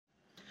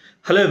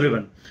Hello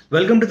everyone,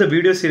 welcome to the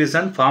video series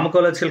on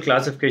pharmacological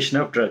classification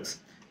of drugs.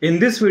 In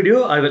this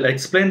video, I will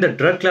explain the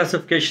drug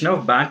classification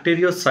of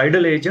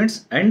bacteriocidal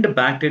agents and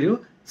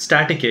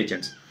bacteriostatic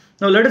agents.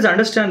 Now let us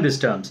understand these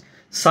terms.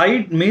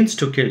 Cide means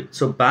to kill.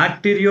 So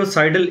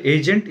bactericidal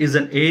agent is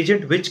an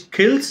agent which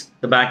kills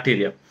the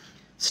bacteria.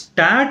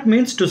 Stat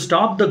means to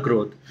stop the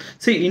growth.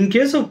 See, in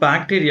case of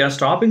bacteria,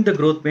 stopping the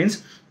growth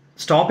means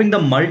stopping the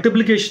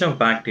multiplication of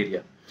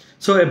bacteria.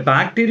 So a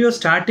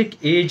bacteriostatic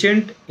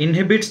agent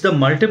inhibits the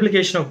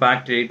multiplication of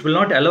bacteria. It will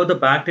not allow the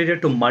bacteria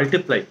to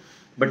multiply,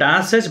 but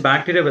as such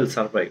bacteria will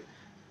survive.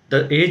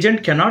 The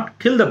agent cannot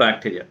kill the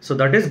bacteria. So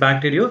that is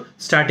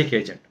bacteriostatic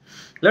agent.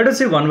 Let us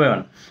see one by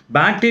one.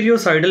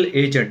 Bactericidal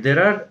agent.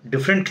 There are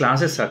different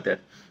classes are there.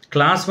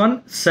 Class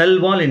 1, cell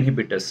wall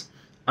inhibitors.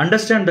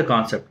 Understand the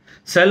concept.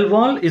 Cell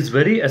wall is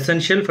very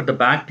essential for the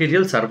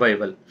bacterial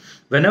survival.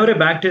 Whenever a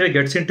bacteria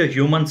gets into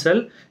human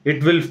cell,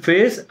 it will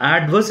face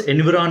adverse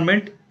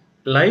environment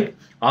like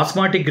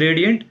osmotic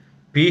gradient,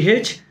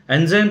 pH,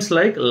 enzymes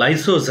like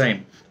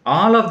lysozyme.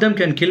 All of them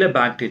can kill a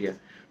bacteria.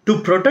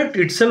 To protect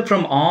itself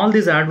from all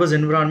these adverse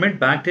environment,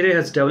 bacteria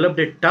has developed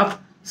a tough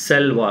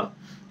cell wall.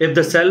 If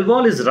the cell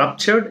wall is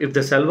ruptured, if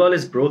the cell wall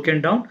is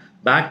broken down,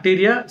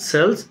 bacteria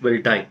cells will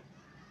die.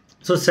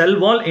 So cell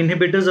wall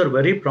inhibitors are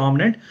very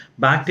prominent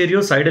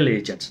bactericidal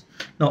agents.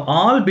 Now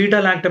all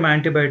beta-lactam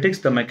antibiotics,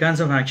 the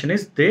mechanism of action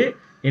is they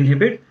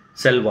inhibit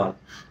cell wall.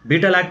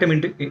 Beta-lactam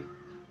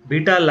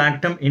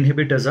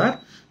inhibitors are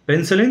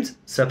penicillins,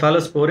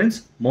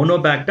 cephalosporins,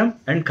 monobactam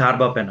and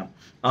carbapenem.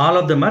 All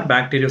of them are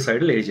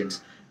bactericidal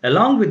agents.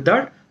 Along with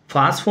that,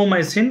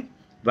 phosphomycin,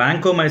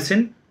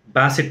 vancomycin,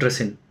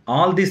 bacitracin.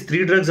 All these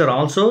three drugs are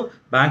also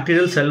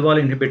bacterial cell wall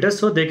inhibitors,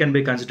 so they can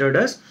be considered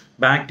as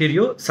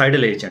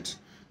bactericidal agents.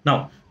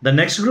 Now, the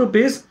next group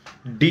is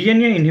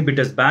DNA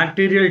inhibitors.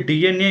 Bacterial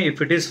DNA,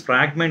 if it is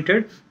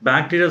fragmented,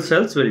 bacterial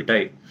cells will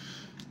die.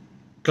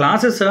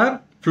 Classes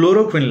are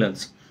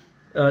fluoroquinolins.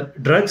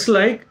 Drugs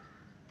like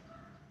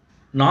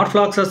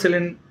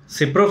norfloxacillin,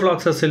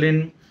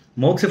 ciprofloxacillin,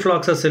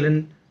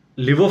 moxifloxacillin,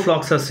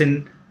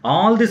 levofloxacin,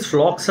 all these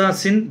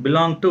floxacin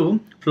belong to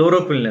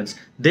fluoroquinolins.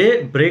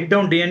 They break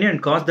down DNA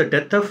and cause the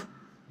death of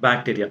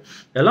bacteria.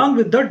 Along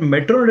with that,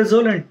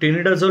 metronidazole and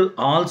tinidazole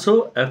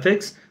also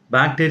affects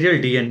bacterial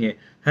DNA.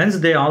 Hence,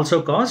 they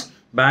also cause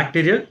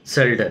bacterial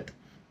cell death.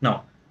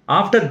 Now,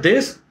 after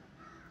this,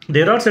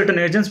 there are certain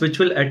agents which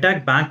will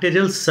attack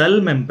bacterial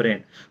cell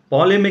membrane.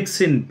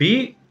 Polymyxin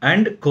B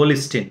and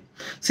colistin.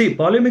 See,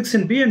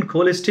 polymyxin B and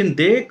colistin,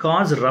 they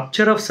cause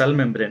rupture of cell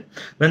membrane.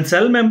 When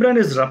cell membrane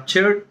is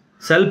ruptured,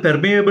 cell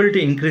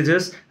permeability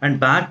increases and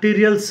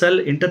bacterial cell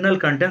internal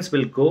contents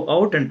will go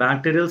out and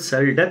bacterial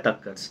cell death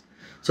occurs.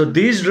 So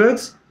these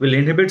drugs will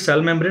inhibit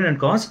cell membrane and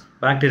cause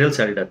bacterial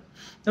cell death.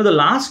 Now the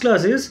last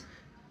class is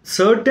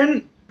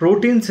certain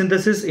protein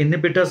synthesis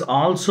inhibitors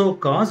also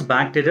cause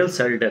bacterial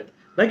cell death,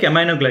 like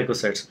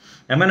aminoglycosides.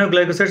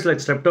 Aminoglycosides like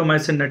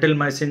streptomycin,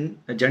 netilmycin,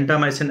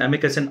 gentamicin,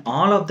 amikacin,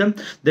 all of them,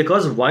 they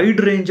cause wide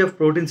range of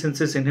protein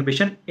synthesis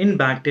inhibition in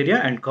bacteria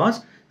and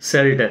cause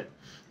cell death.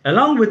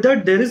 Along with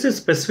that, there is a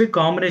specific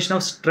combination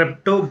of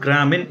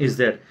streptogramin is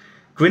there.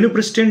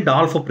 Quinupristin,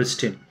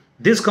 dalfopristin.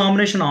 This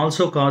combination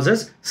also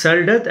causes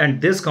cell death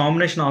and this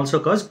combination also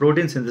causes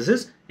protein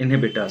synthesis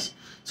inhibitors.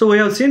 So we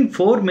have seen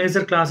four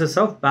major classes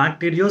of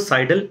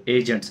bactericidal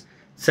agents.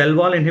 Cell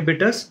wall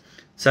inhibitors,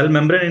 cell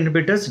membrane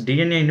inhibitors,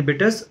 DNA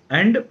inhibitors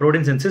and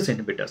protein synthesis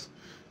inhibitors.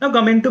 Now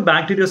coming to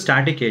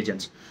bacteriostatic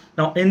agents.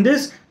 Now in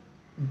this,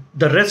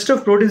 the rest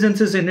of protein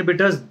synthesis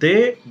inhibitors,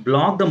 they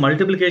block the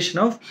multiplication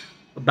of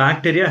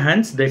bacteria,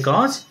 hence they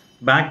cause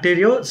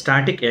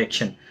bacteriostatic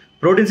action.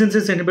 Protein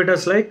synthesis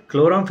inhibitors like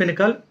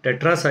chloramphenicol,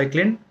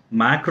 tetracycline,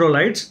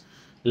 macrolides,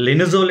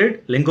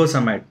 linezolid,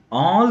 lincosamide.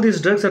 All these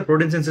drugs are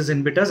protein synthesis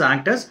inhibitors,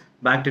 act as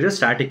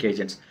bacteriostatic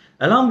agents.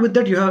 Along with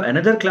that, you have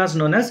another class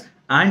known as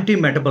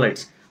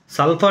antimetabolites.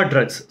 Sulfa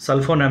drugs,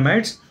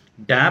 sulfonamides,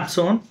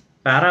 dapsone,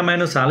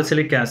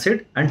 paramino-salicylic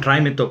acid and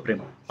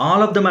trimethoprim.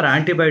 All of them are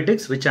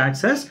antibiotics which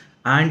acts as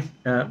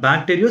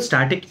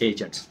bacteriostatic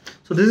agents.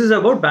 So this is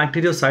about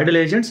bactericidal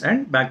agents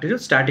and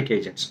bacteriostatic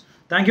agents.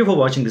 Thank you for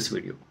watching this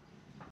video.